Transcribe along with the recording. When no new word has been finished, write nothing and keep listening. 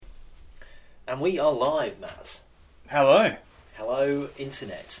And we are live, Matt. Hello. Hello,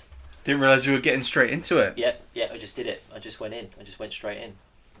 Internet. Didn't realise we were getting straight into it. Yeah, I just did it. I just went in. I just went straight in.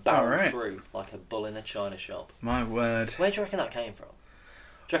 Barreled through like a bull in a china shop. My word. Where do you reckon that came from?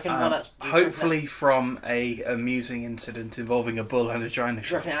 Do you reckon hopefully from a amusing incident involving a bull and a china do you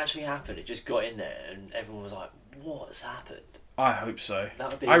shop. reckon it actually happened? It just got in there and everyone was like, what has happened? I hope so.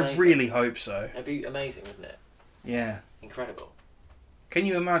 That would be I amazing. really hope so. It'd be amazing, wouldn't it? Yeah. Incredible. Can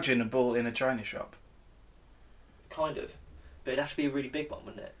you imagine a bull in a china shop? Kind of. But it'd have to be a really big one,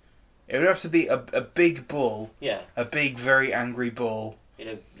 wouldn't it? It would have to be a big bull. Yeah. A big, very angry bull. In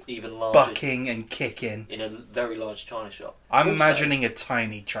a even larger... Bucking and kicking. In a very large china shop. I'm imagining a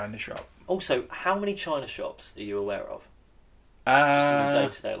tiny china shop. Also, how many china shops are you aware of? Just in your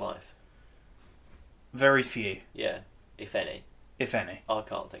day-to-day life? Very few. Yeah, if any. If any. I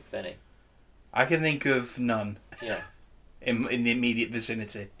can't think of any. I can think of none. Yeah. In the immediate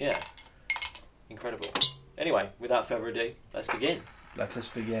vicinity. Yeah. Incredible. Anyway, without further ado, let's begin. Let us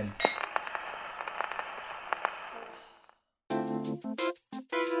begin.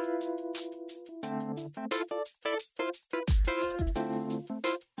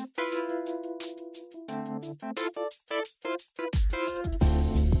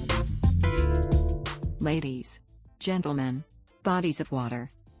 Ladies, gentlemen, bodies of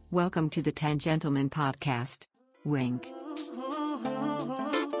water. Welcome to the 10 Gentlemen Podcast. Wink.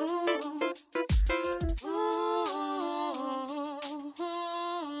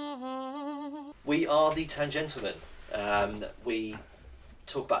 We are the 10 Gentlemen. We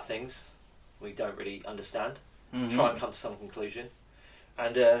talk about things we don't really understand, try and come to some conclusion,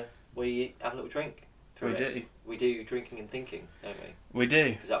 and we have a little drink through it. We do drinking and thinking, don't we? We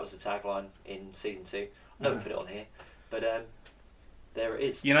do. Because that was the tagline in season 2. I never put it on here, but there it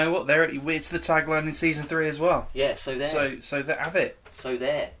is. You know what? It's the tagline in season 3 as well. Yeah, so there. So have it. So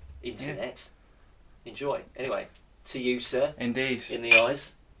there, Internet. Yeah. Enjoy. Anyway, to you, sir. Indeed. In the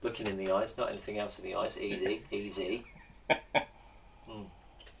eyes. Looking in the eyes, not anything else in the eyes. Easy, easy.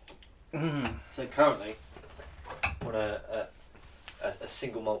 So currently, on a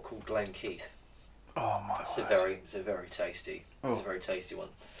single malt called Glenkeith. Oh my! It's a very tasty. Oh. It's a very tasty one.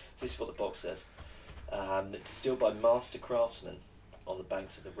 So this is what the box says. Distilled by master craftsmen on the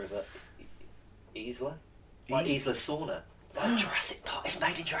banks of the river Isla. Like Isla Sauna. No, Jurassic Park. It's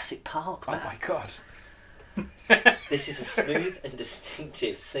made in Jurassic Park, man. Oh my god! This is a smooth and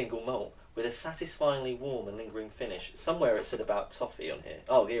distinctive single malt with a satisfyingly warm and lingering finish. Somewhere it said about toffee on here.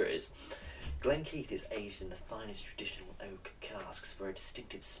 Oh, here it is. Glenkeith is aged in the finest traditional oak casks for a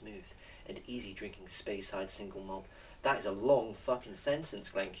distinctive, smooth and easy drinking Speyside single malt. That is a long fucking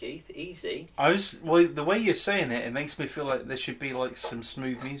sentence, Glenkeith. Easy. The way you're saying it, it makes me feel like there should be like some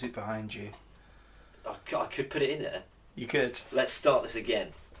smooth music behind you. I could put it in there. You could. Let's start this again.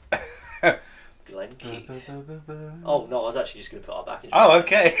 Glenkeith. Oh no, I was actually just going to put our back in. Oh,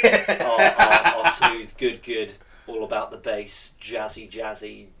 okay. our smooth, good, all about the bass,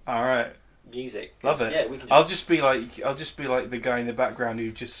 jazzy. All right. Music. Love it. Yeah, we can. I'll just be like the guy in the background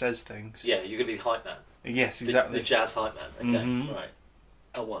who just says things. Yeah, you're going to be the hype man. Yes, exactly. The jazz hype man. Okay, Mm-hmm. right.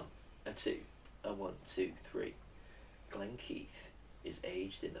 A 1, a 2, a 1, 2, 3. Glenkeith is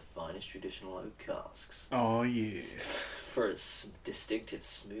aged in the finest traditional oak casks Oh yeah. for its distinctive,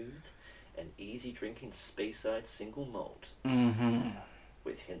 smooth and easy drinking Speyside single malt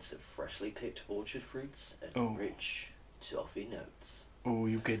with hints of freshly picked orchard fruits and rich toffee notes. Oh,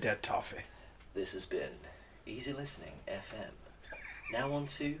 you get that toffee. This has been Easy Listening FM. Now on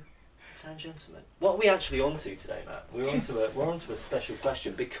to 10 Gentlemen. What are we actually on to today, Matt? We're on to a special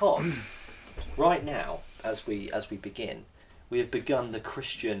question because right now, as we begin, we have begun the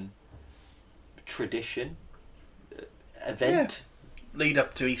Christian tradition event. Yeah. Lead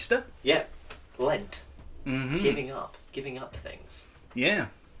up to Easter. Yeah, Lent. Mm-hmm. Giving up things. Yeah.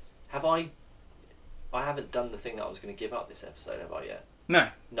 I haven't done the thing that I was going to give up this episode, have I yet? No.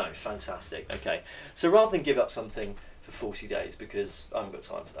 No, fantastic. Okay. So rather than give up something for 40 days, because I haven't got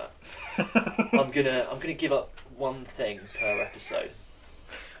time for that, I'm gonna give up one thing per episode.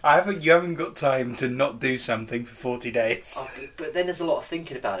 You haven't got time to not do something for 40 days. But then there's a lot of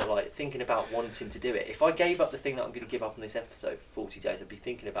thinking about it, like thinking about wanting to do it. If I gave up the thing that I'm going to give up on this episode for 40 days, I'd be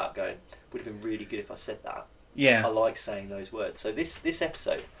thinking about going, would have been really good if I said that. Yeah. I like saying those words. So this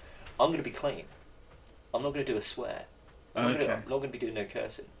episode, I'm going to be clean. I'm not going to do a swear. I'm not going to be doing no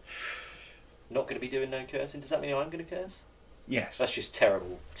cursing. Not going to be doing no cursing. Does that mean I'm going to curse? Yes. That's just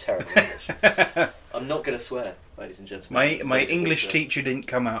terrible English. I'm not going to swear, ladies and gentlemen. My English teacher didn't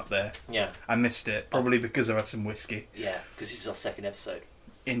come out there. Yeah. I missed it, probably because I've had some whiskey. Yeah, because this is our second episode.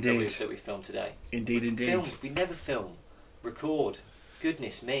 Indeed. That we filmed today. Indeed. We never film. Record.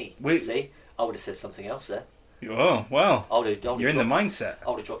 Goodness me. We See? I would have said something else there. Oh, well. You're in the mindset. I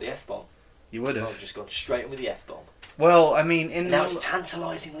would have dropped the F-bomb. You would I have. would have just gone straight in with the F-bomb. Well, I mean... And now it's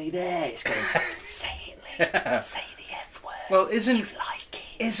tantalisingly there. It's going, say it, Lee. Say the F word. Well, you like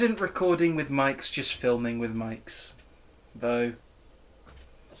it. Isn't recording with mics just filming with mics? Though...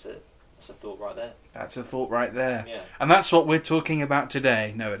 That's a thought right there. That's a thought right there. Yeah. And that's what we're talking about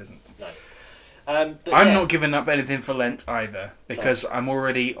today. No, it isn't. No. I'm not giving up anything for Lent either, because I'm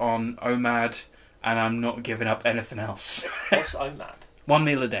already on OMAD, and I'm not giving up anything else. What's OMAD? 1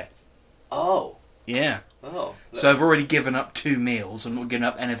 meal a day. Oh. Yeah. Oh. So I've already given up 2 meals. I'm not giving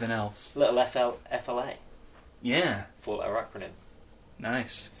up anything else. Little FLA. Yeah. 4-letter acronym.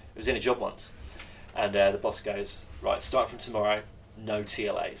 Nice. It was in a job once, and the boss goes, right, starting from tomorrow, no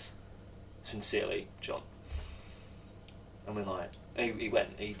TLAs. Sincerely, John. And we're like,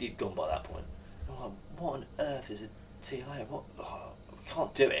 he'd gone by that point. I'm like, what on earth is a TLA? What? Oh, we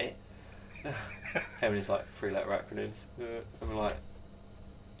can't do it. And he's like, 3-letter acronyms. And we're like,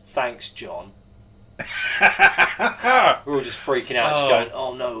 thanks, John. We're all just freaking out, just going,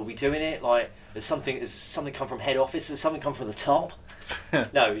 oh no, are we doing it? Like, has something come from head office? Has something come from the top?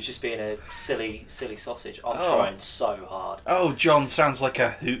 No, it was just being a silly sausage. I'm trying so hard. Oh, John sounds like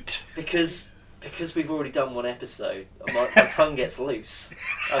a hoot. Because we've already done one episode, my tongue gets loose.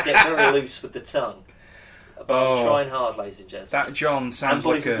 I get very loose with the tongue. But I'm trying hard, ladies and gents. That John sounds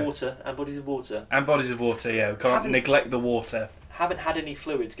like And bodies of water. And bodies of water, yeah. We can't neglect the water. Haven't had any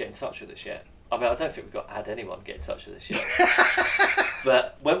fluids get in touch with us yet. I mean, I don't think we've had anyone get in touch with us yet.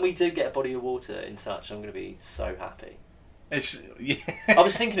 But when we do get a body of water in touch, I'm going to be so happy. I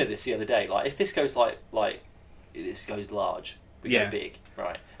was thinking of this the other day. Like, if this goes like this goes large, we go big,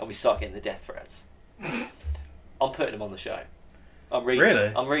 right, and we start getting the death threats, I'm putting them on the show. I'm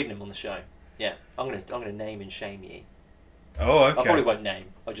reading them on the show. Yeah, I'm gonna name and shame you. Oh, okay. I probably won't name.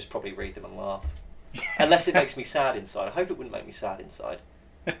 I'll just probably read them and laugh. Unless it makes me sad inside. I hope it wouldn't make me sad inside.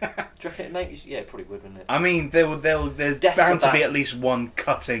 Do you reckon it'd make you? Yeah, it probably would, wouldn't it? I mean, there's bound to be at least one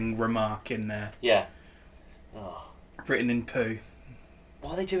cutting remark in there. Yeah. Oh. Written in poo.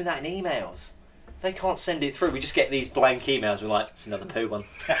 Why are they doing that in emails? They can't send it through. We just get these blank emails. We're like, it's another poo one.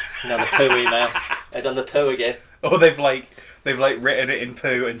 It's another poo email. They've done the poo again. Or they've written it in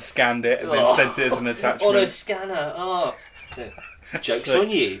poo and scanned it and then sent it as an attachment. Oh, no scanner. Oh. Joke's on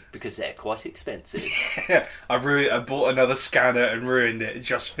you, because they're quite expensive. I bought another scanner and ruined it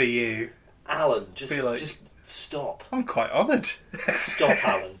just for you. Alan, just stop. I'm quite honoured. Stop,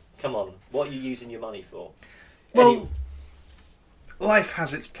 Alan. Come on. What are you using your money for? Well, life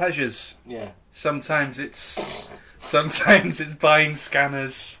has its pleasures. Yeah. Sometimes it's buying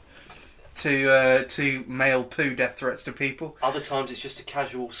scanners to mail poo death threats to people. Other times it's just a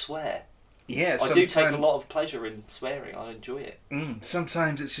casual swear. Yeah, I do take a lot of pleasure in swearing. I enjoy it.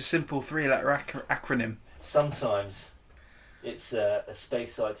 Sometimes it's a simple 3-letter acronym. Sometimes it's a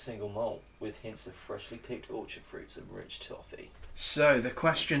Speyside single malt with hints of freshly picked orchard fruits and rich toffee. So the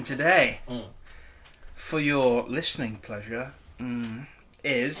question today, for your listening pleasure,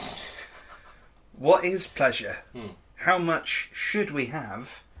 is: what is pleasure? How much should we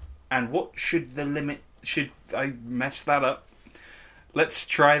have? And what should the limit... Should I mess that up? Let's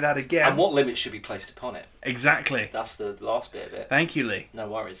try that again. And what limits should be placed upon it? Exactly. That's the last bit of it. Thank you, Lee. No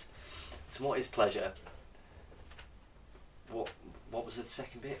worries. So what is pleasure? What was the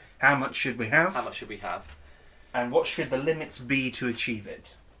second bit? How much should we have? How much should we have? And what should the limits be to achieve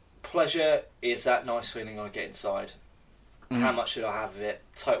it? Pleasure is that nice feeling I get inside. How much should I have of it?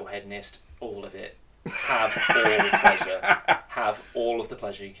 Total hedonist, all of it. Have all the pleasure. Have all of the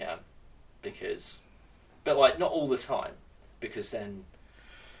pleasure you can. But like, not all the time. Because then,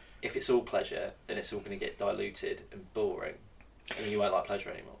 if it's all pleasure, then it's all going to get diluted and boring. And then you won't like pleasure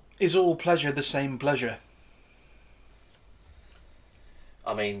anymore. Is all pleasure the same pleasure?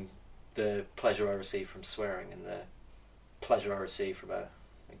 I mean, the pleasure I receive from swearing and the pleasure I receive from a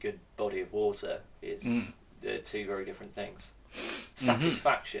good body of water is two very different things.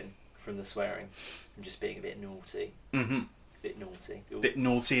 Satisfaction from the swearing and just being a bit naughty. A bit naughty. Ooh. Bit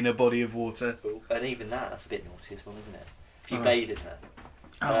naughty in a body of water. Ooh. And even that's a bit naughty as well, isn't it? If you bathe in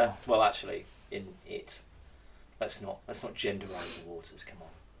her. Well, actually, in it. Let's not genderise the waters, come on.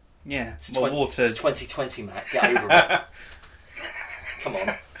 Yeah, water... It's 2020, Matt. Get over it. Come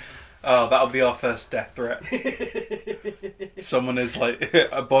on. Oh, that'll be our first death threat. Someone has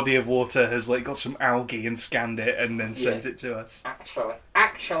a body of water has got some algae and scanned it and then sent it to us.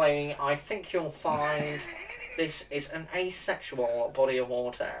 Actually, I think you'll find this is an asexual body of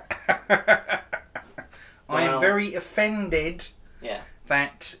water. I am very offended. Yeah.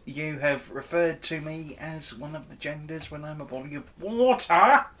 That you have referred to me as one of the genders when I'm a body of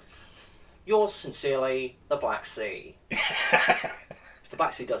water. Yours sincerely, the Black Sea. If the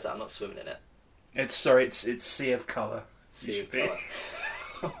Black Sea does that, I'm not swimming in it. It's sea of colour. Sea of colour.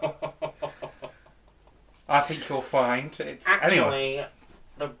 I think you'll find it's Actually, anyway.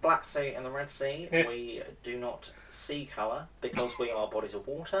 the Black Sea and the Red Sea, we do not see colour because we are bodies of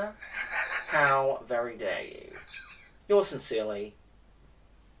water. How very dare you? Yours sincerely,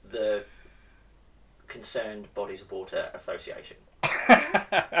 the Concerned Bodies of Water Association.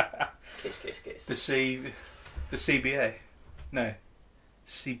 Kiss, kiss, kiss. The CBA, no,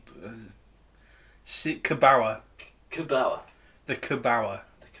 Kabawa. Kubawa. The Kabawa.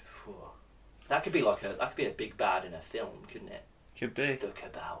 That could be a big bad in a film, couldn't it? Could be. The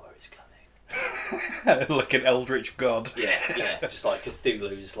Kubawa is coming. Like an eldritch god. Yeah, just like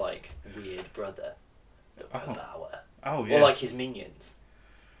Cthulhu's like weird brother, the Kubawa. Oh yeah. Or like his minions,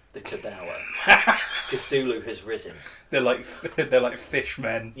 the Kubawa. Cthulhu has risen. They're like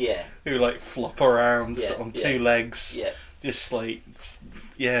fishmen. Yeah. Who like flop around on two legs. Yeah. Just like,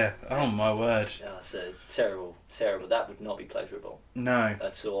 yeah. Oh my word. Oh, it's a terrible. That would not be pleasurable No.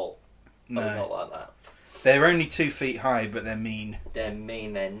 at all. No. I would not like that. They're only 2 feet high, but they're mean. They're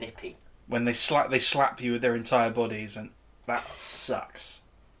mean. They're nippy. When they slap you with their entire bodies, and that sucks.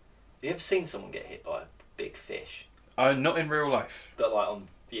 Have you ever seen someone get hit by a big fish? Not in real life. But like on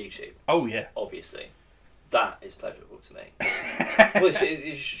YouTube. Oh yeah. Obviously, that is pleasurable to me. Well, it's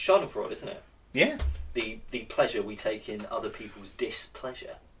Schadenfreude, isn't it? Yeah. The pleasure we take in other people's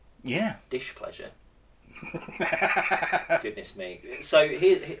displeasure. Yeah. Dish pleasure. Goodness me. So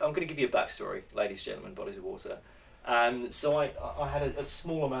here I'm going to give you a backstory, ladies and gentlemen, bodies of water. So I had a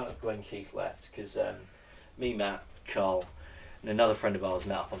small amount of Glenkeith left because me, Matt, Carl, and another friend of ours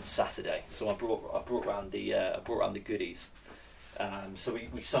met up on Saturday. So I brought round the goodies. So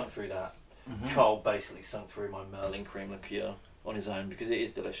we sunk through that. Mm-hmm. Carl basically sunk through my Merlin cream liqueur on his own because it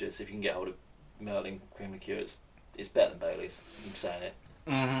is delicious. If you can get hold of Merlin cream liqueur, it's better than Bailey's. I'm saying it.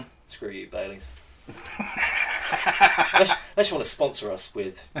 Mm-hmm. Screw you, Bailey's. Unless you want to sponsor us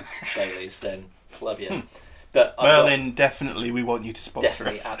with Bailey's, then love you. But Merlin, definitely, we want you to sponsor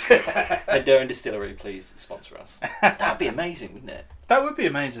definitely, us. absolutely. Pandaren Distillery, please sponsor us. That'd be amazing, wouldn't it? That would be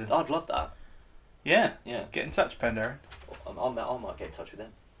amazing. I'd love that. Yeah. Yeah. Get in touch, Pandaren. I might get in touch with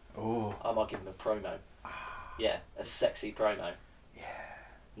them. Oh. I might give them a promo. Yeah, a sexy promo. Yeah.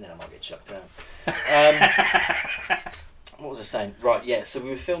 And then I might get chucked out. What was I saying? Right, yeah. So we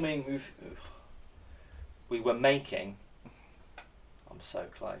were filming. We were making. I'm so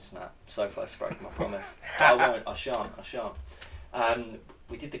close, Matt. So close to breaking my promise. I won't. I shan't.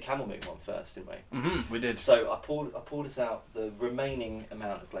 We did the Camel Moon one first, didn't we? Mm-hmm, we did. So I poured us out the remaining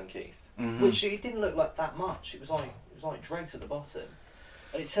amount of Glenkeith, which it didn't look like that much. It was like dregs at the bottom,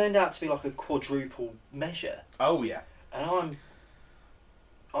 and it turned out to be like a quadruple measure. Oh yeah. And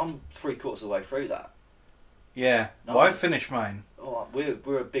I'm 3/4 of the way through that. Yeah. No, well, I finished mine. Oh,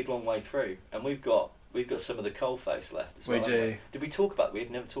 we're a big long way through, and we've got some of the coalface left as well. We do. Did we talk about? We've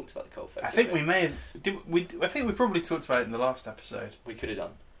never talked about the coalface. I think we may have. I think we probably talked about it in the last episode. We could have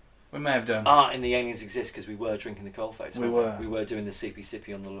done. We may have done. And the aliens exist because we were drinking the coalface. We were. We were doing the Sippy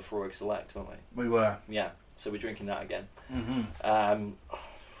Sippy on the Lefroy Select, weren't we? We were. Yeah. So we're drinking that again. Mm-hmm.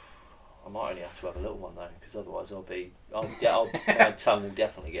 I might only have to have a little one though, because otherwise my tongue will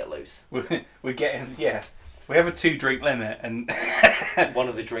definitely get loose. We're getting We have a 2-drink limit, and one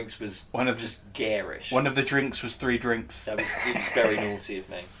of the drinks was just garish. One of the drinks was 3 drinks. It was very naughty of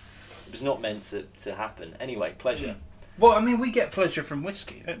me. It was not meant to happen. Anyway, pleasure. Well, I mean, we get pleasure from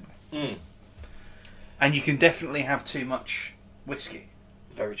whiskey, don't we? Mm. And you can definitely have too much whiskey.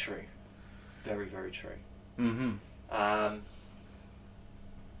 Very true. Very, very true. Mm-hmm. I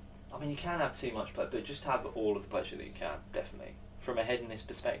mean, you can have too much pleasure, but just have all of the pleasure that you can, definitely. From a hedonist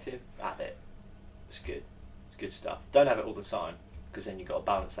perspective, have it. It's good. It's good stuff. Don't have it all the time, because then you've got to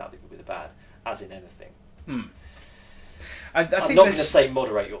balance out the good with the bad, as in anything. I think I'm not going to say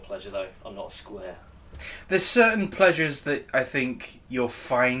moderate your pleasure, though. I'm not a square. There's certain pleasures that I think you're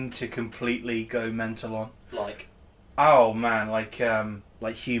fine to completely go mental on. Like? Oh, man, like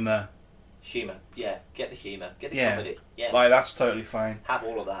humour. Humour, yeah. Get the humour. Get the comedy. Yeah. Like, that's totally fine. Have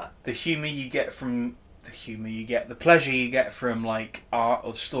all of that. The pleasure you get from, like, art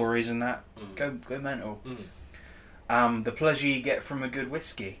or stories and that, go mental. The pleasure you get from a good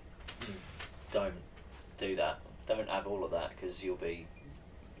whiskey. Don't do that. Don't have all of that, because you'll be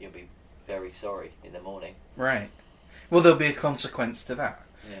very sorry in the morning. Right. Well, there'll be a consequence to that.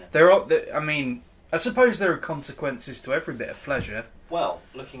 Yeah. I suppose there are consequences to every bit of pleasure. Well,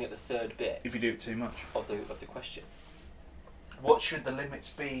 looking at the third bit, if you do it too much, of the question, what should the limits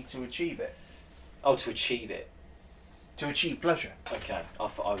be to achieve it? Oh, to achieve it. to achieve pleasure. Okay, I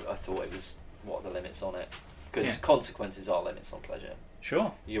thought it was what are the limits on it? Because Yeah. consequences are limits on pleasure.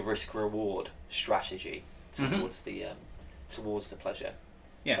 Sure. Your risk-reward strategy towards the pleasure.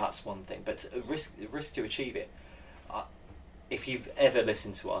 Yeah. That's one thing. But risk to achieve it. If you've ever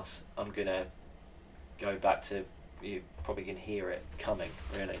listened to us, I'm gonna go back to, you probably can hear it coming.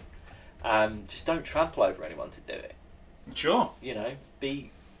 Really, just don't trample over anyone to do it. Sure. You know,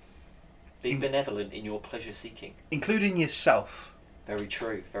 be benevolent in your pleasure seeking. Including yourself. Very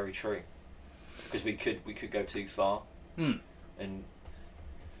true. Very true. Because we could go too far. And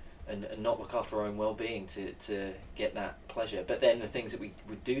not look after our own well-being to get that pleasure. But then the things that we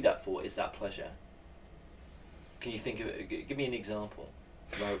would do that for is that pleasure. Can you think of it? Give me an example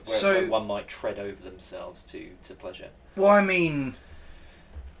where one might tread over themselves to pleasure. Well, I mean,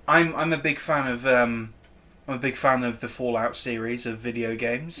 I'm a big fan of the Fallout series of video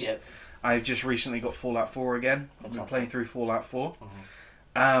games. Yep. I just recently got Fallout 4 again. I've been playing through Fallout 4.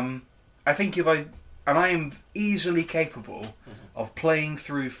 Mm-hmm. I think I am easily capable of playing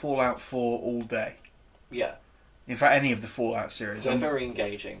through Fallout 4 all day. Yeah. In fact, any of the Fallout series. They're very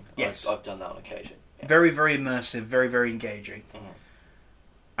engaging. Yes. I've done that on occasion. Yeah. Very, very immersive, very, very engaging. Mm-hmm.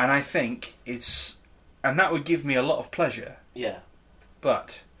 And I think and that would give me a lot of pleasure. Yeah.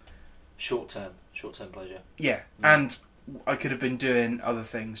 But Short-term pleasure. yeah, and I could have been doing other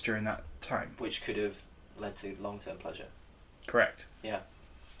things during that time. Which could have led to long-term pleasure. Correct. Yeah.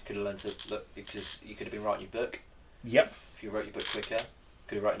 You could have learned to look, because you could have been writing your book. Yep. If you wrote your book quicker,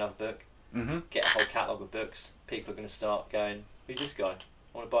 could have written another book. Mm-hmm. Get a whole catalogue of books. People are going to start going, who's this guy?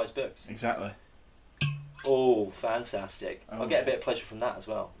 I want to buy his books. Exactly. Oh, fantastic. Oh. I'll get a bit of pleasure from that as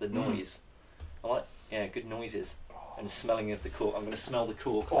well. The noise. I like, good noises. And the smelling of the cork. I'm going to smell the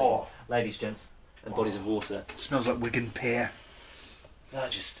cork, Oh. ladies, gents, and bodies of water. It smells like Wigan Pier.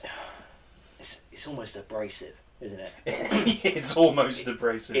 That just... It's almost abrasive, isn't it? It's almost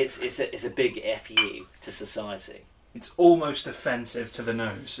abrasive. It's a big FU to society. It's almost offensive to the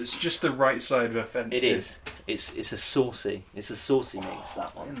nose. It's just the right side of offensive. It is. It's a saucy minx,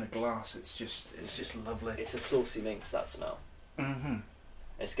 that one. In the glass, it's just lovely. It's a saucy minx, that smell. Mm-hmm.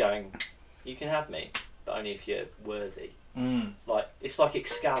 It's going, you can have me, but only if you're worthy. Mm. It's like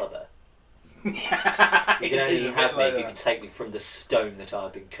Excalibur. You can It is only a bit have me like if you that. can take me from the stone that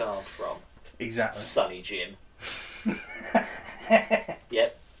I've been carved from. Exactly. Sonny Jim.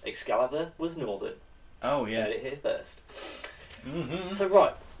 Yep, Excalibur was northern. Oh You yeah. heard it here first. Mm-hmm. So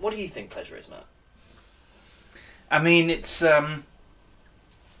right, what do you think pleasure is, Matt? I mean, it's a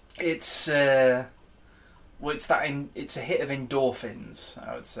hit of endorphins,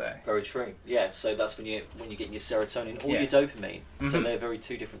 I would say. Very true. Yeah, so that's when you're getting your serotonin or Yeah. your dopamine. So Mhm. they're very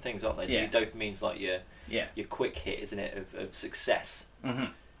two different things, aren't they? So Yeah. your dopamine's like your quick hit, isn't it, of success. Mm-hmm.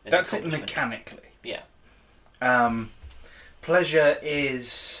 and That's it accomplishment. mechanically. Yeah. Pleasure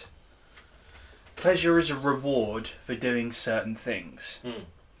is a reward for doing certain things. Mm.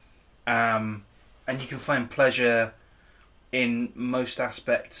 And you can find pleasure in most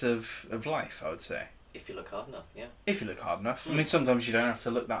aspects of life, I would say. If you look hard enough, yeah. If you look hard enough. Mm. I mean, sometimes you don't have to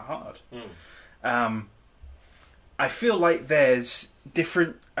look that hard. Mm. I feel like there's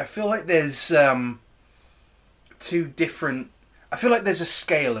two different... I feel like there's a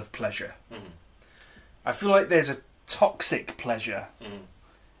scale of pleasure. Mm. I feel like there's a toxic pleasure, Mm.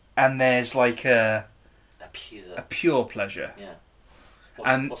 and there's like a pure. pleasure. Yeah.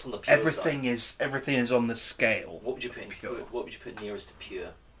 What's on the pure everything side? everything is on the scale. What would you put in pure? What would you put nearest to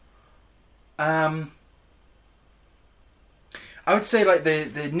pure? I would say like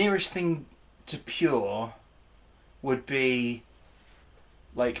the nearest thing to pure would be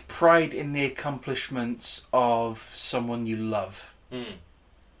like pride in the accomplishments of someone you love. Mm.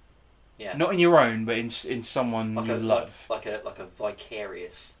 Yeah. Not in your own, but in someone you love. Like a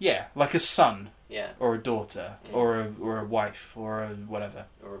vicarious. Yeah, like a son Yeah. or a daughter or a wife or a whatever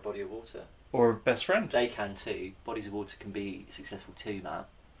Or a body of water. or a best friend. They can too. Bodies of water can be successful too, man.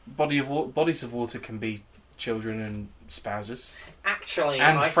 Bodies of water can be children and spouses Actually,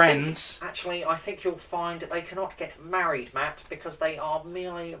 and friends. I think you'll find that they cannot get married, Matt, because they are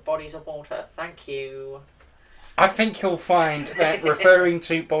merely bodies of water. Thank you. I think you'll find that referring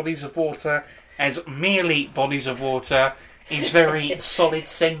to bodies of water as merely bodies of water is very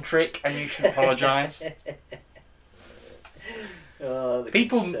solid-centric, and you should apologise.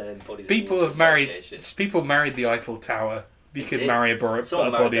 People have married. People married the Eiffel Tower. You could marry a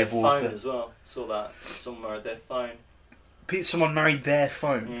body of water. Phone as well. Saw that. Someone married their phone. Someone married their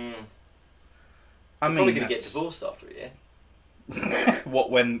phone. I mean, probably going to get divorced after a year.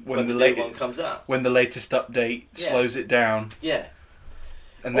 What when the new one comes out? When the latest update slows it down. Yeah.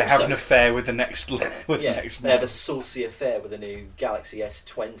 And they have an affair with the next They model. have a saucy affair with the new Galaxy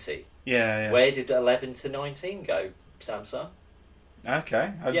S20. Yeah. Where did 11 to 19 go, Samsung?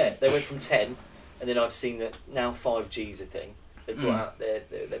 Okay. Yeah, they went from 10, and then I've seen that now 5G's a thing. They brought out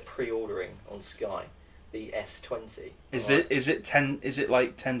they're pre-ordering on Sky the S20. Is it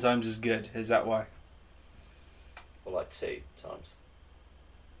like 10 times as good? Is that why? Or like 2 times.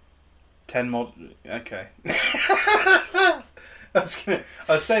 10 mod. Okay. I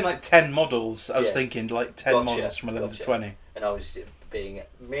was saying like 10 models. I was thinking like 10 models from 11 to 20. And I was being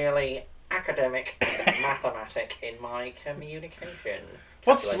merely academic, mathematic in my communication.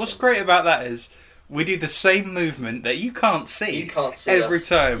 What's great about that is we do the same movement that you can't see. You can't see every us,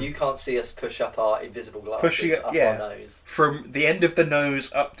 time. You can't see us push up our invisible glasses up our nose. From the end of the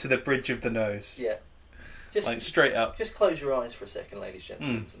nose up to the bridge of the nose. Yeah. Just, like straight up. Just close your eyes for a second, ladies and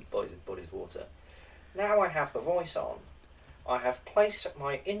gentlemen, and bodies of water. Now I have the voice on. I have placed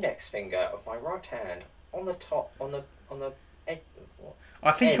my index finger of my right hand on the top, on the edge.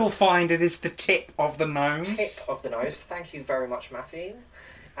 I think you'll find it is the tip of the nose. Tip of the nose. Thank you very much, Matthew.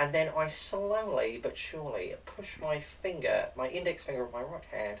 And then I slowly but surely push my index finger of my right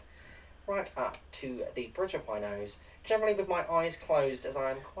hand, right up to the bridge of my nose, generally with my eyes closed, as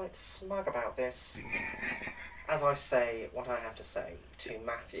I am quite smug about this, as I say what I have to say to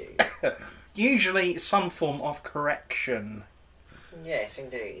Matthew. Usually some form of correction. Yes,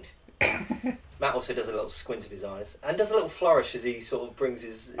 indeed. Matt also does a little squint of his eyes and does a little flourish as he sort of brings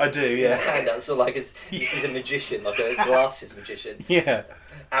his hand out, sort of like he's a magician, like a glasses magician. Yeah.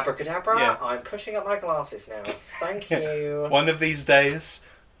 Abracadabra, yeah. I'm pushing up my glasses now. Thank you. One of these days,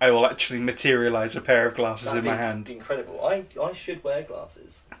 I will actually materialise a pair of glasses in my hand. Incredible. I should wear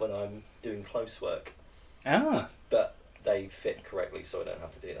glasses when I'm doing close work. Ah. But they fit correctly, so I don't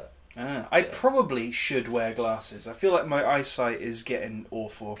have to do that. I probably should wear glasses. I feel like my eyesight is getting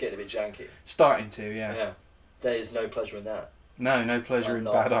awful. Getting a bit janky. Starting to, yeah. Yeah. There's no pleasure in that. No pleasure in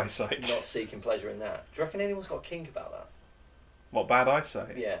bad eyesight. Not seeking pleasure in that. Do you reckon anyone's got a kink about that? What, bad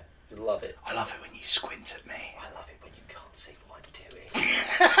eyesight? Yeah, you'd love it. I love it when you squint at me. I love it when you can't see what I'm doing.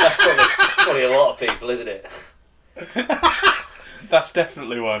 That's probably a lot of people, isn't it? That's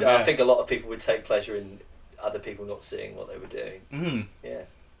definitely one. I think a lot of people would take pleasure in other people not seeing what they were doing. Mm. Yeah,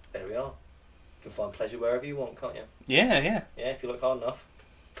 there we are. You can find pleasure wherever you want, can't you? Yeah. Yeah, if you look hard enough.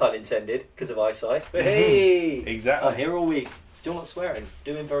 Pun intended, because of eyesight. But hey! Exactly. I'm here all week, still not swearing,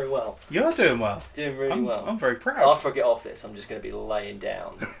 doing very well. You're doing well. Doing really well. I'm very proud. After I get off this, I'm just going to be laying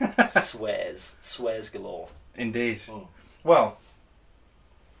down swears galore. Indeed. Mm. Well,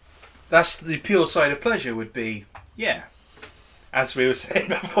 that's the pure side of pleasure would be, as we were saying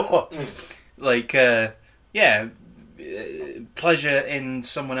before, pleasure in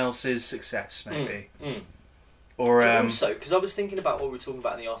someone else's success, maybe. Or also, because I was thinking about what we were talking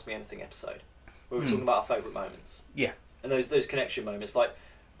about in the Ask Me Anything episode, where we were talking about our favourite moments. Yeah. And those connection moments, like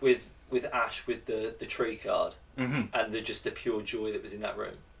with Ash with the tree card, and just the pure joy that was in that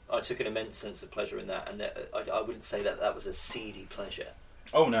room. I took an immense sense of pleasure in that, and I wouldn't say that was a seedy pleasure.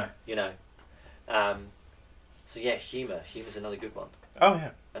 Oh no. You know. So yeah, humour's another good one. Oh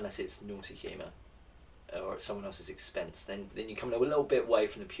yeah. Unless it's naughty humour, or at someone else's expense, then you come a little bit away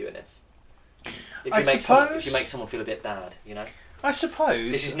from the pureness. If you make someone feel a bit bad, you know. I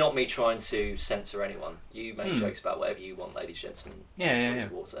suppose this is not me trying to censor anyone. You make jokes about whatever you want, ladies and gentlemen. Yeah.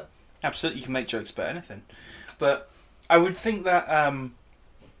 Water. Absolutely, you can make jokes about anything, but I would think that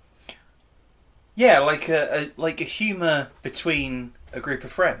like a humour between a group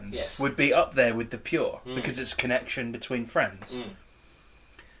of friends would be up there with the pure because it's a connection between friends.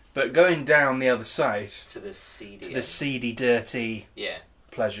 But going down the other side to the seedy, dirty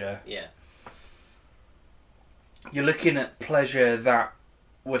pleasure. Yeah. You're looking at pleasure that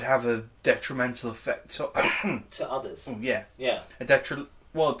would have a detrimental effect to others. Oh, yeah. Yeah. To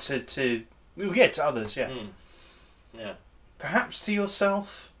others, yeah. Yeah. Perhaps to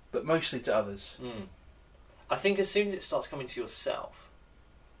yourself, but mostly to others. I think as soon as it starts coming to yourself,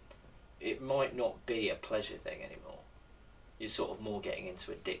 it might not be a pleasure thing anymore. You're sort of more getting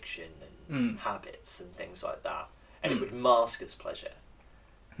into addiction and habits and things like that. And it would mask as pleasure.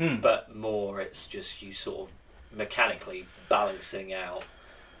 But more it's just you sort of mechanically balancing out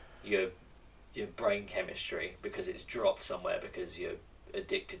your brain chemistry because it's dropped somewhere because you're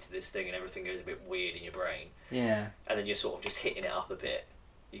addicted to this thing and everything goes a bit weird in your brain. Yeah. And then you're sort of just hitting it up a bit.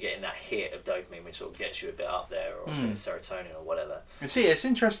 You're getting that hit of dopamine which sort of gets you a bit up there, or a bit of serotonin or whatever. And see, it's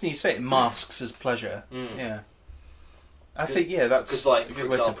interesting you say it masks as pleasure. Yeah. I think, that's like, a good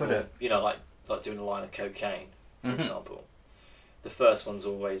way to put it. You know, like doing a line of cocaine, for example. The first one's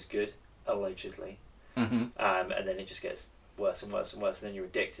always good, allegedly. And then it just gets worse and worse and worse, and then you're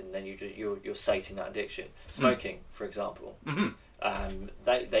addicted, and then you're sating that addiction. Smoking, for example,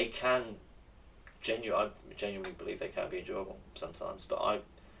 they can I genuinely believe they can be enjoyable sometimes, but I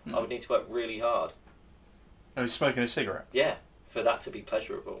would need to work really hard. Oh, smoking a cigarette? Yeah, for that to be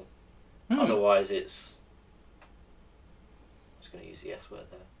pleasurable. Otherwise, it's... I was going to use the S word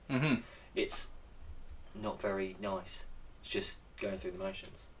there. It's not very nice. It's just going through the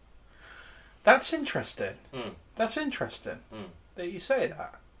motions. That's interesting. That's interesting that you say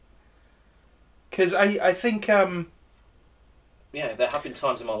that. Because I think... Yeah, there have been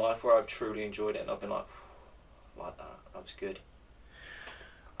times in my life where I've truly enjoyed it, and I've been like that. That was good.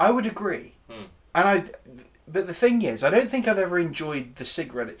 I would agree. But the thing is, I don't think I've ever enjoyed the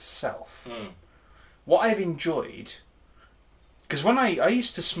cigarette itself. What I've enjoyed... Because when I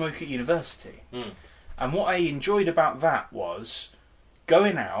used to smoke at university, and what I enjoyed about that was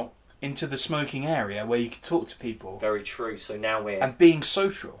going out into the smoking area where you could talk to people. Very true. So now and being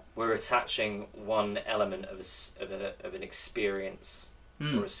social. We're attaching one element of an experience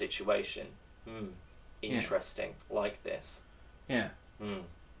or a situation. Interesting, like this. Yeah.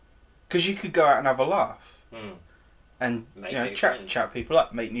 Because you could go out and have a laugh. And chat people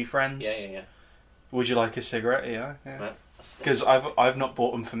up, make new friends. Yeah. Would you like a cigarette? Yeah. Because I've not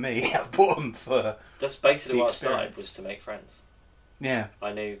bought them for me. I've bought them for. That's basically what I started, was to make friends. Yeah.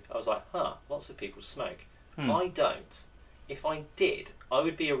 I was like, lots of people smoke. I don't. If I did, I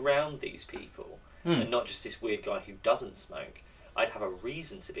would be around these people and not just this weird guy who doesn't smoke. I'd have a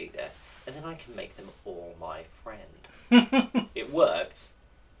reason to be there, and then I can make them all my friend. It worked.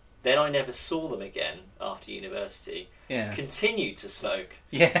 Then I never saw them again after university. Yeah. Continued to smoke.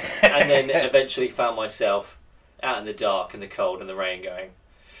 Yeah. And then eventually found myself out in the dark and the cold and the rain going...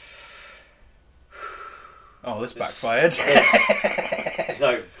 Oh, this backfired. There's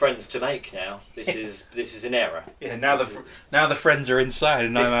no friends to make now. This is an error. Yeah, now the friends are inside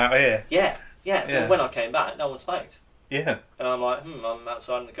and I'm out here. Yeah. Well, when I came back, no one smoked. Yeah. And I'm like, I'm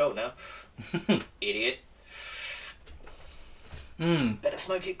outside in the cold now. Idiot. Better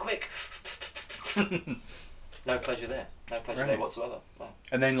smoke it quick. No pleasure there. No pleasure there whatsoever. No.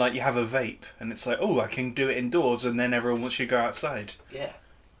 And then you have a vape and it's like, oh, I can do it indoors, and then everyone wants you to go outside. Yeah.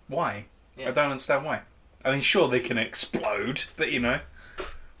 Why? Yeah. I don't understand why. I mean, sure, they can explode, but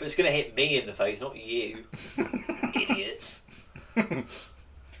But it's going to hit me in the face, not you. Idiots.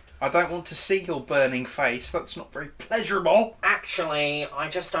 I don't want to see your burning face. That's not very pleasurable. Actually, I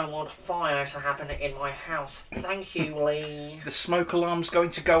just don't want fire to happen in my house. Thank you, Lee. The smoke alarm's going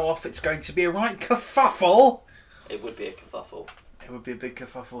to go off. It's going to be a right kerfuffle. It would be a kerfuffle. It would be a big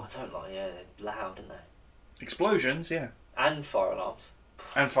kerfuffle. I don't like, they're loud, aren't they? Explosions, yeah. And fire alarms.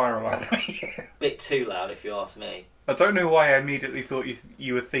 And fire alarm. Bit too loud, if you ask me. I don't know why I immediately thought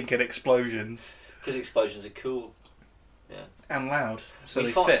you were thinking explosions. Because explosions are cool. Yeah. And loud. So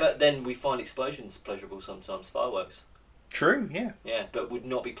But then we find explosions pleasurable sometimes, fireworks. True, yeah. Yeah, but would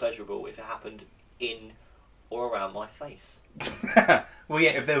not be pleasurable if it happened in or around my face. Well,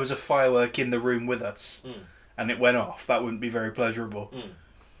 yeah, if there was a firework in the room with us and it went off, that wouldn't be very pleasurable.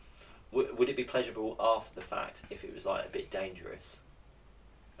 Would it be pleasurable after the fact if it was a bit dangerous?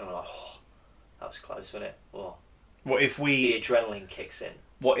 And I'm like, that was close, wasn't it? Oh. What if the adrenaline kicks in?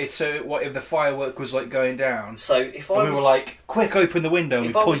 What if the firework was going down? So if we were like, quick, open the window, and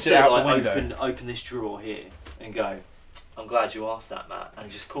we pointed out the window. Open this drawer here and go, I'm glad you asked that, Matt,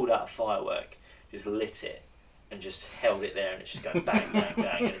 and just pulled out a firework, just lit it, and just held it there, and it's just going bang, bang,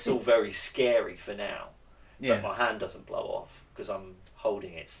 bang, and it's all very scary for now. Yeah. But my hand doesn't blow off because I'm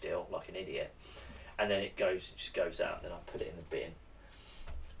holding it still like an idiot, and then it just goes out, and then I put it in the bin,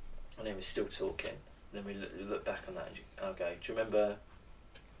 and then we're still talking, and then we look back on that, and I'll go, do you remember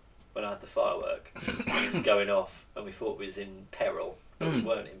when I had the firework and it was going off and we thought we was in peril, but we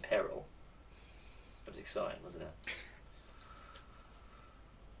weren't in peril? It was exciting, wasn't it?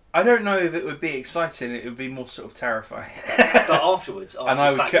 I don't know if it would be exciting. It would be more sort of terrifying. But afterwards,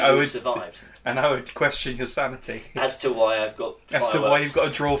 I would survived, and I would question your sanity as to why I've got fireworks as to why you've got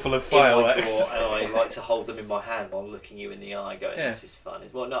a drawer full of fireworks. In my drawer, and I like to hold them in my hand while looking you in the eye, going, "This is fun."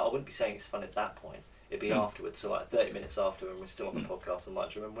 Well, no, I wouldn't be saying it's fun at that point. It'd be afterwards, so 30 minutes after, when we're still on the podcast, I'm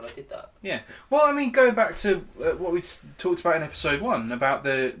like, do you remember when I did that? Yeah. Well, I mean, going back to what we talked about in episode 1 about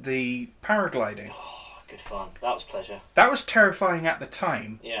the paragliding. Oh, good fun. That was pleasure. That was terrifying at the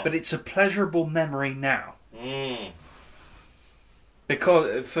time, yeah. But it's a pleasurable memory now.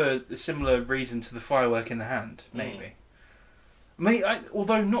 Because for a similar reason to the firework in the hand, maybe.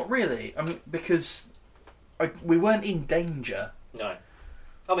 Although not really. I mean, because we weren't in danger. No.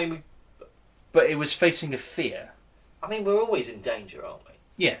 I mean, But it was facing a fear. I mean, we're always in danger, aren't we?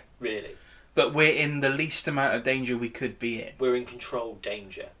 Yeah. Really. But we're in the least amount of danger we could be in. We're in controlled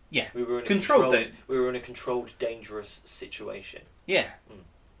danger. Yeah. We were in we were in a controlled, dangerous situation. Yeah.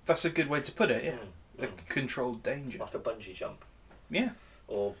 That's a good way to put it, yeah. A Mm. controlled danger. Like a bungee jump. Yeah.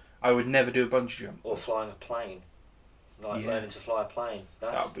 Or I would never do a bungee jump. or flying a plane. Like Yeah. learning to fly a plane.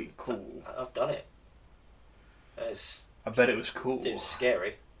 That would be cool. I've done it. I bet it was cool. It was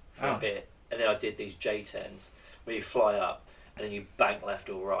scary for a bit. And then I did these J-turns where you fly up and then you bank left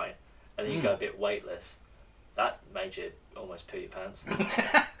or right and then you go a bit weightless. That made you almost poo your pants.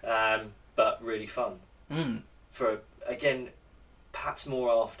 But really fun. For, again, perhaps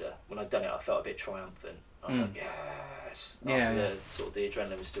more after, when I'd done it, I felt a bit triumphant. I was like, yes! After the sort of the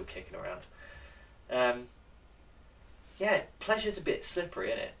adrenaline was still kicking around. Yeah, pleasure's a bit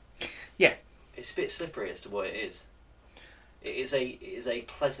slippery, isn't it? Yeah. It's a bit slippery as to what it is. It is a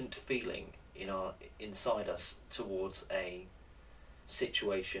pleasant feeling inside us towards a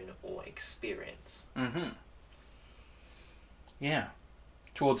situation or experience. Yeah.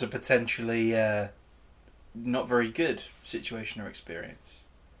 Towards a potentially not very good situation or experience.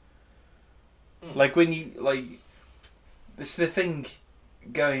 Like when you it's the thing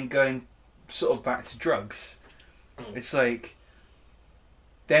going sort of back to drugs. It's like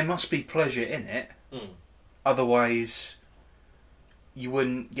there must be pleasure in it, otherwise you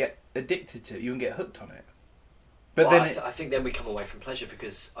wouldn't get addicted to it, you wouldn't get hooked on it. But well, then I think then we come away from pleasure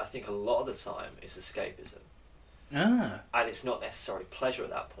because I think a lot of the time it's escapism. And it's not necessarily pleasure at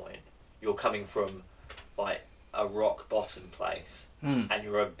that point. You're coming from like a rock bottom place and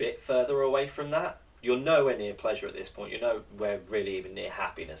you're a bit further away from that. You're nowhere near pleasure at this point. You're nowhere really even near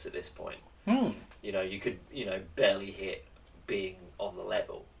happiness at this point. You could barely hit being on the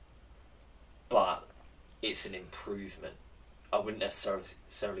level, but it's an improvement. I wouldn't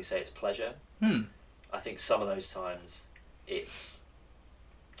necessarily say it's pleasure. I think some of those times it's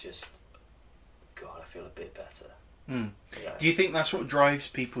just, God, I feel a bit better. Do you think that's what drives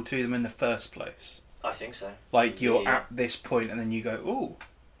people to them in the first place? I think so. Like you're at this point and then you go, ooh.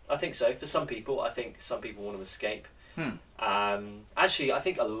 I think so. For some people, I think some people want to escape. Actually, I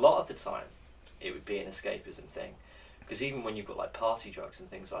think a lot of the time it would be an escapism thing. Because even when you've got like party drugs and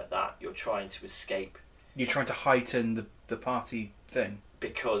things like that, you're trying to escape. You're trying to heighten the party thing.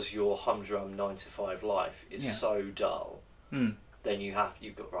 Because your humdrum 9-to-5 life is so dull. Then you've got,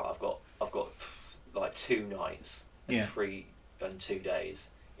 right, I've got like 2 nights and 2 days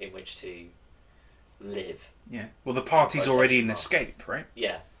in which to live. Yeah. Well, the party's already an escape, right?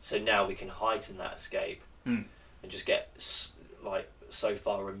 Yeah. So now we can heighten that escape and just get like so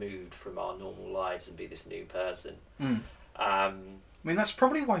far removed from our normal lives and be this new person. I mean, that's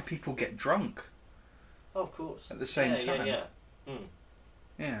probably why people get drunk. Oh, of course. At the same time.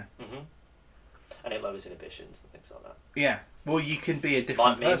 Yeah. And it lowers inhibitions and things like that. Yeah. Well, you can be a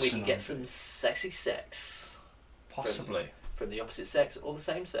different person. Might mean we can get some sexy sex. Possibly. From the opposite sex or the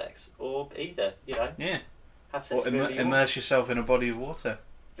same sex. Or either, Yeah. Have sex or immerse yourself in a body of water.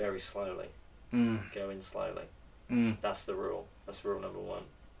 Very slowly. Go in slowly. That's the rule. That's rule number 1.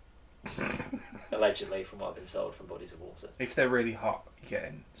 Allegedly, from what I've been told from bodies of water. If they're really hot, you get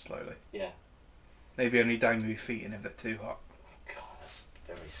in slowly. Yeah. Maybe only dangle your feet in if they're too hot. God, that's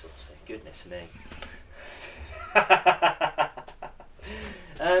very saucy. Goodness me.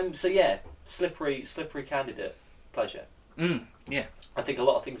 So yeah, slippery candidate pleasure. Yeah. I think a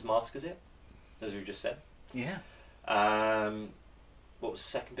lot of things mask as it, as we've just said. Yeah. What was the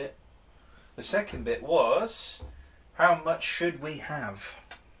second bit? The second bit was, how much should we have?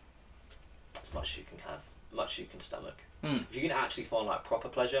 As much as you can have, much as you can stomach. If you can actually find like proper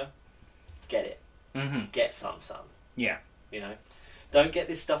pleasure, get it. Get some. Yeah. Don't get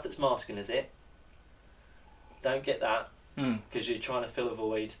this stuff that's masking as it. Don't get that because you're trying to fill a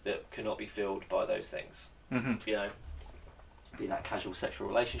void that cannot be filled by those things. Be that casual sexual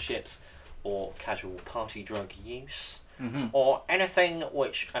relationships or casual party drug use or anything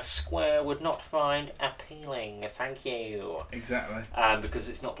which a square would not find appealing. Thank you. Exactly. Because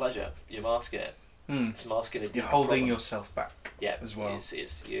it's not pleasure. You're masking it. It's masking a deeper You're holding problem. Yourself back. Yeah, as well.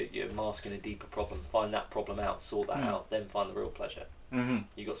 You're masking a deeper problem. Find that problem out, sort that out, then find the real pleasure.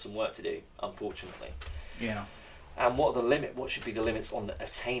 You've got some work to do, unfortunately. Yeah. And what should be the limits on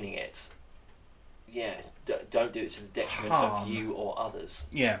attaining it? Yeah, don't do it to the detriment of you or others.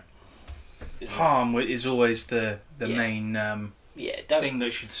 Yeah. Harm is always the main thing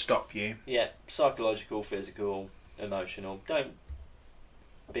that should stop you. Yeah, psychological, physical, emotional. Don't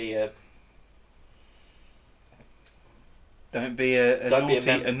be a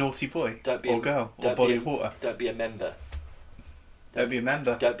naughty boy or girl or body of water. Don't be a member. Don't be a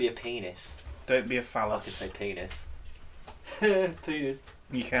member. Don't be a penis. Don't be a phallus. I can say penis. Penis.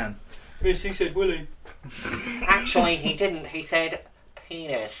 You can. Miss, he said Willie. Actually, he didn't. He said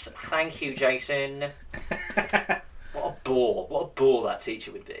penis. Thank you, Jason. What a bore. What a bore that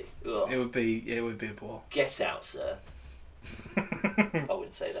teacher would be. Ugh. It would be a bore. Get out, sir. I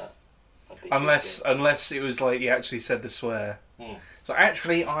wouldn't say that. Unless it was like he actually said the swear. So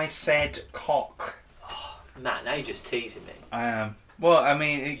actually, I said cock. Oh, Matt, now you're just teasing me. I am. Well, I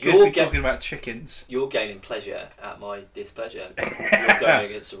mean, it could be talking about chickens. You're gaining pleasure at my displeasure. You're going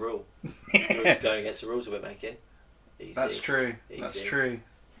against the rule. You're going against the rules we're making. Easy. That's true. Easy. That's true.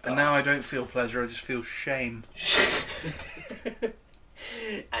 And now I don't feel pleasure, I just feel shame.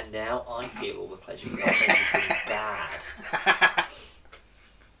 And now I feel all the pleasure. You're making me feel bad.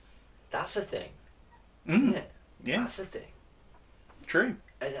 That's a thing, isn't it? Yeah. That's a thing. True.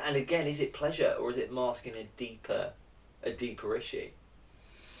 And again, is it pleasure or is it masking a deeper issue?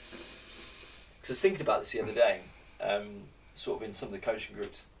 Because I was thinking about this the other day, sort of in some of the coaching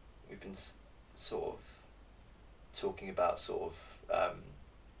groups, we've been sort of talking about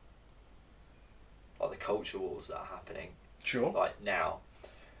like the culture wars that are happening. Sure. Like now.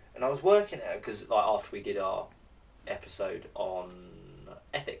 And I was working out, because like after we did our episode on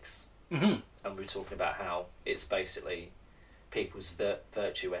ethics, and we were talking about how it's basically people's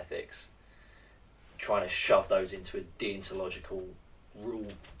virtue ethics, trying to shove those into a deontological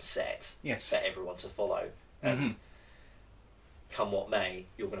rule set for everyone to follow. And come what may,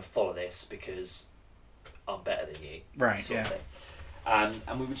 you're going to follow this because I'm better than you. Right, sort of thing. And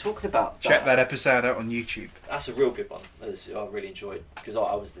we were talking about Check that episode out on YouTube. That's a real good one. I really enjoyed, because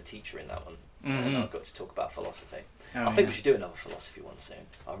I was the teacher in that one, and I got to talk about philosophy. I think we should do another philosophy one soon.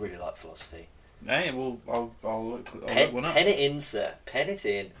 I really like philosophy. Hey, well, I'll look one up. Pen it in, sir. Pen it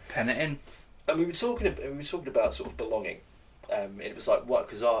in. Pen it in. And we were talking about sort of belonging. It was like what,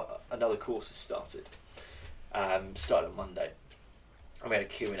 because another course has started. Started on Monday. And we had a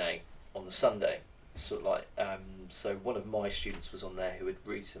Q&A on the Sunday. Sort of like, so one of my students was on there who had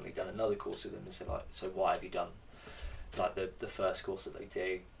recently done another course with them and said like, so why have you done like the first course that they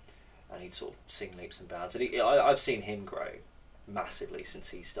do? And he'd sort of sing leaps and bounds. And I've seen him grow massively since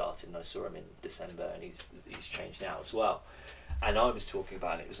he started, and I saw him in December, and he's changed now as well. And I was talking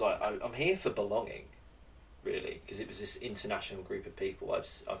about it. It was like I'm here for belonging, really, because it was this international group of people.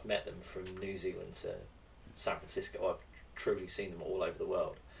 I've met them from New Zealand to San Francisco. I've truly seen them all over the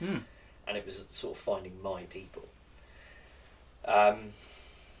world, and it was sort of finding my people. And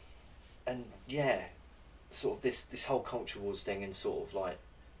yeah, sort of this whole culture wars thing, and sort of like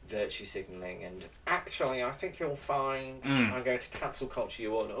virtue signalling, and actually I think you'll find I'm going to cancel culture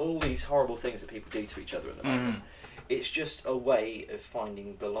you on, all these horrible things that people do to each other at the moment. It's just a way of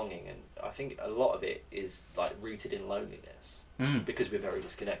finding belonging, and I think a lot of it is like rooted in loneliness, because we're very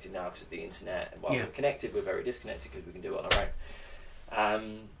disconnected now because of the internet, and while we're connected, we're very disconnected because we can do it on our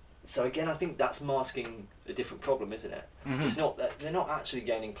own. So again, I think that's masking a different problem, isn't it? It's not that they're not actually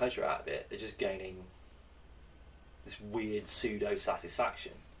gaining pleasure out of it, they're just gaining this weird pseudo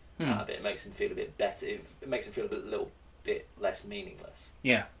satisfaction out of it. It makes them feel a bit better. It makes them feel a little bit less meaningless.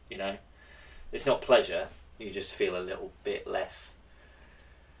 Yeah. You know? It's not pleasure, you just feel a little bit less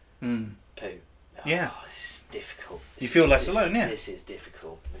poo. Yeah. Oh, this is difficult. You feel less alone, yeah. This is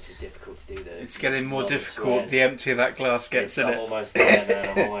difficult. This is difficult to do. It's getting more difficult the emptier that glass gets, isn't it? I'm almost there, man.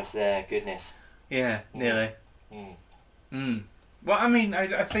 I'm almost there. Goodness. Yeah, nearly. Well, I mean,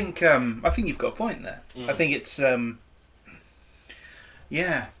 I think you've got a point there. I think it's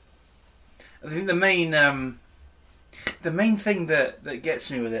yeah. I think the main thing that gets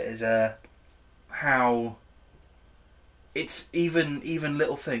me with it is how it's even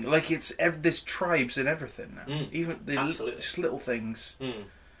little things, like there's tribes and everything now. Even just little things. I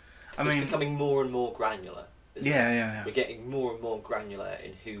mean, it's becoming more and more granular. Yeah. We're getting more and more granular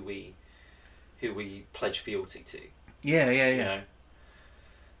in who we pledge fealty to. Yeah. You know?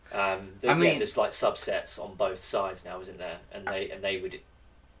 There's like subsets on both sides now, isn't there? And they would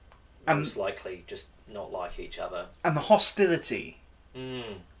most likely just not like each other. And the hostility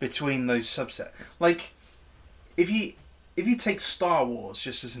between those subsets, like if you take Star Wars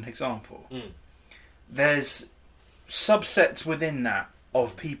just as an example, there's subsets within that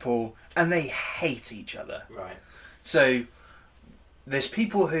of people, and they hate each other. Right. So there's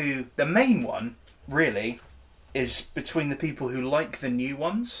people who, the main one really is between the people who like the new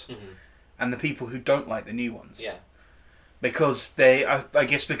ones and the people who don't like the new ones. Yeah. Because I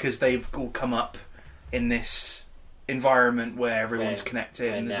guess because they've all come up in this environment where everyone's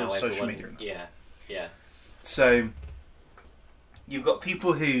connected and there's all social media. Yeah. So you've got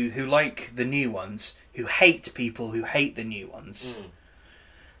people who like the new ones, who hate people who hate the new ones.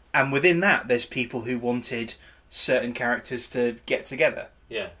 And within that, there's people who wanted certain characters to get together.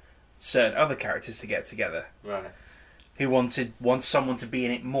 Yeah. certain other characters to get together. Right. Who wanted someone to be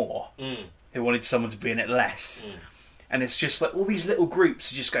in it more. Who wanted someone to be in it less. And it's just like all these little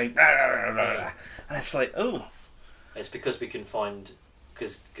groups are just going... Blah, blah, blah, blah. And it's like, oh. It's because we can find...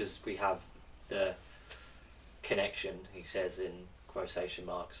 Because we have the connection, he says in quotation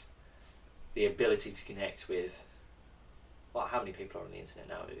marks, the ability to connect with... Well, how many people are on the internet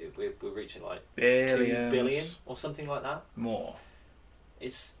now? We're reaching like Billions. 2 billion or something like that. More.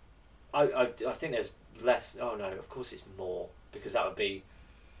 It's... I think there's less... Oh no, of course it's more. Because that would be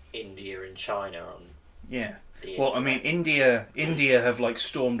India and China on... Yeah. The Well, internet. I mean, India have like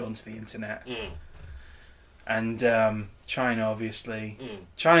stormed onto the internet. And China obviously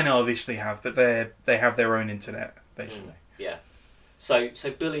have, but they have their own internet basically. Yeah. So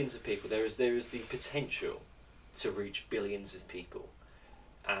billions of people. There is the potential to reach billions of people,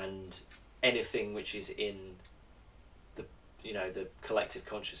 and anything which is in the the collective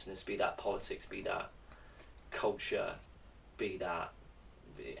consciousness, be that politics, be that culture, be that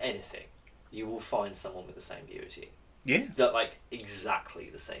anything, you will find someone with the same view as you. Yeah. That like exactly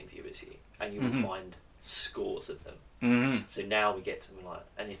the same view as you, and you will find scores of them. So now we get to like,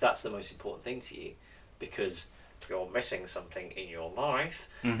 and if that's the most important thing to you, because you're missing something in your life,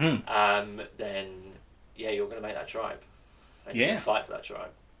 then you're going to make that tribe, and you're going to fight for that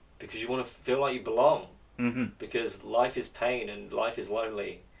tribe, because you want to feel like you belong. Because life is pain and life is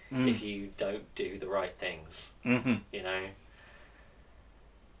lonely if you don't do the right things. Yeah.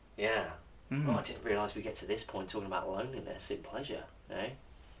 Well, I didn't realise we get to this point talking about loneliness in pleasure.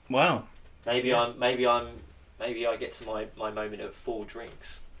 Wow. Maybe I get to my moment of 4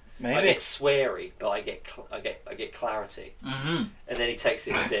 drinks. Maybe. I get sweary, but I get clarity. And then he takes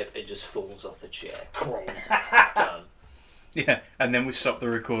his sip and just falls off the chair. Done. Yeah, and then we stop the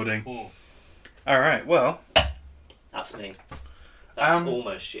recording. All right. Well, that's me. That's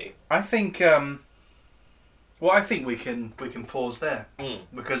almost you. I think. I think we can pause there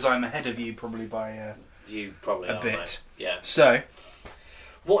because I'm ahead of you probably by you probably a are, bit. Mate. Yeah. So,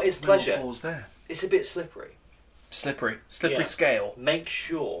 what is pleasure? We'll pause there. It's a bit slippery. Slippery Yeah. scale. Make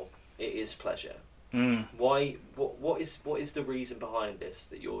sure it is pleasure. Why? What is the reason behind this?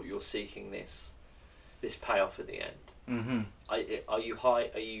 That you're seeking this payoff at the end. Are you high?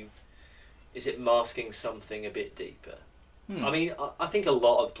 Is it masking something a bit deeper? I mean, I think a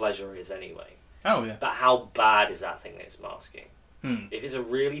lot of pleasure is anyway. Oh yeah. But how bad is that thing that it's masking? If it's a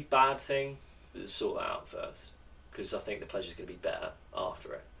really bad thing, let's sort that out first, because I think the pleasure's going to be better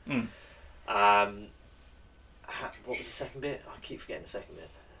after it. What was the second bit? I keep forgetting the second bit.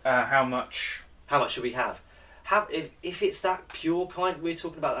 How much should we have? If it's that pure kind, we're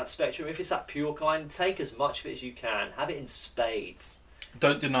talking about that spectrum. If it's that pure kind, take as much of it as you can. Have it in spades.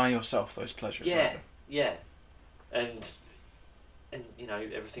 Don't deny yourself those pleasures. Yeah, and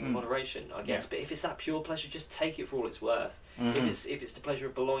everything in moderation, I guess. But if it's that pure pleasure, just take it for all it's worth. If it's the pleasure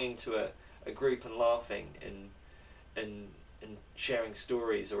of belonging to a group and laughing and sharing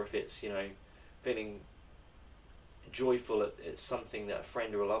stories, or if it's feeling joyful at something that a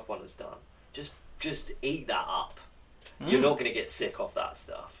friend or a loved one has done, just eat that up. You're not going to get sick off that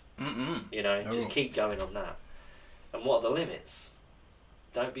stuff. Just keep going on that. And what are the limits?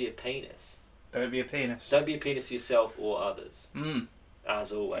 Don't be a penis. Don't be a penis. Don't be a penis to yourself or others.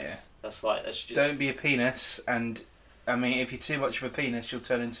 As always. Yeah. That's just... Don't be a penis, and I mean, if you're too much of a penis, you'll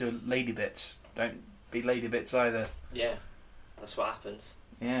turn into lady bits. Don't be lady bits either. Yeah, that's what happens.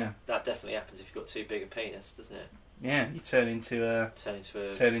 Yeah. That definitely happens if you've got too big a penis, doesn't it? Yeah, you turn into a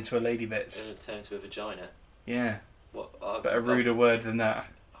lady bits. Turn into a vagina. Yeah. But a ruder word than that.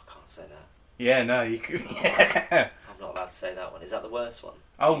 I can't say that. Yeah, no, you could. Yeah. I'm not allowed to say that one. Is that the worst one?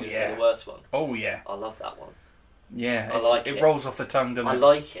 Oh, yeah. Say the worst one? Oh, yeah. I love that one. Yeah, I like it. It rolls off the tongue, doesn't it? I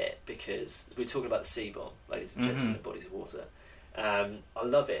like it because we're talking about the C-bomb, ladies and gentlemen, of bodies of water. I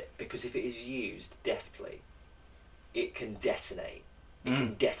love it because if it is used deftly, it can detonate. It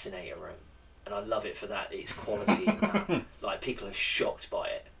can detonate a room. And I love it for that. It's quality in that. Like, people are shocked by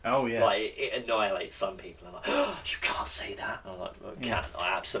it. Oh, yeah. Like, it annihilates some people. I'm like, oh, you can't say that. And I'm like, well, I can. I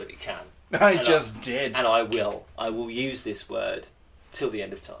absolutely can. I just did. And I will. I will use this word till the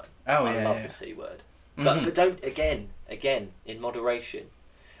end of time. Oh, I love the C word. But don't, again, in moderation.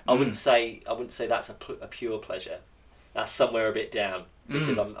 I wouldn't say that's a pure pleasure. That's somewhere a bit down,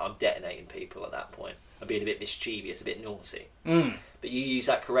 because I'm detonating people at that point. I'm being a bit mischievous, a bit naughty. But you use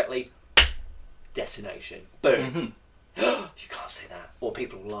that correctly, detonation. Boom. You can't say that. Or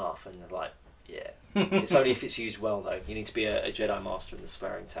people laugh and they're like, yeah. It's only if it's used well, though. You need to be a Jedi Master in the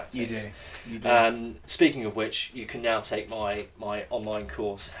swearing tactics. You do. Speaking of which, you can now take my online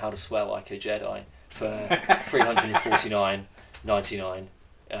course, How to Swear Like a Jedi, for $349.99.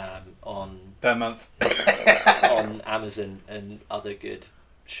 on per month on Amazon and other good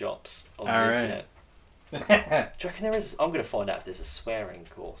shops on the internet. Do you reckon there is? I'm going to find out if there's a swearing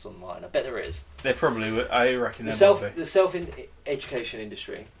course online. I bet there is. There probably would. I reckon The there will be. self-education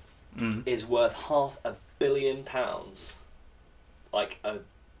industry is worth £500 million. Like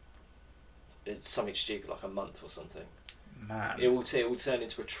it's something stupid, like a month or something. Man. It will turn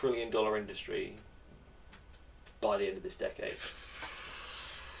into $1 trillion industry by the end of this decade.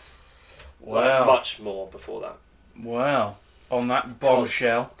 Wow. Like, much more before that. Wow. On that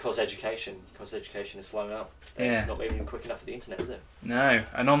bombshell. Because education is slowing up. Yeah. It's not moving quick enough for the internet, is it? No.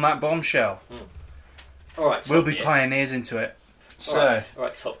 And on that bombshell, All right, we'll be pioneers into it. So, all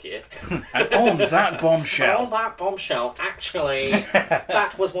right, Top Gear. and on that bombshell, On that bombshell, actually,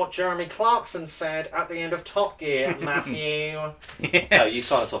 that was what Jeremy Clarkson said at the end of Top Gear, Matthew. yes. No, you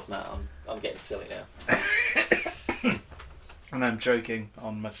sign us off, Matt. I'm getting silly now. And I'm joking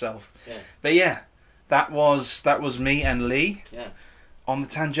on myself. Yeah. But yeah, that was me and Lee Yeah. on the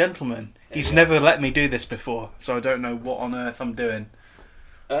Tangentleman. He's never let me do this before, so I don't know what on earth I'm doing.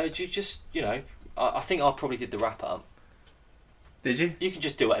 Do you just, I think I probably did the wrap up. Did you? You can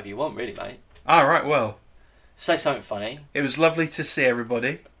just do whatever you want, really, mate. All right, well. Say something funny. It was lovely to see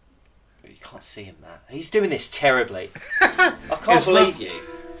everybody. You can't see him, Matt. He's doing this terribly. I can't believe you.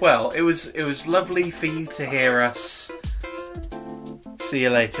 Well, it was lovely for you to hear us. See you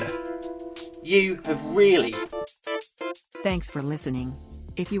later. You have really... Thanks for listening.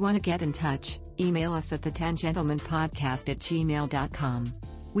 If you want to get in touch, email us at thetangentlemanpodcast@gmail.com.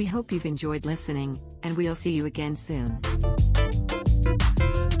 We hope you've enjoyed listening, and we'll see you again soon.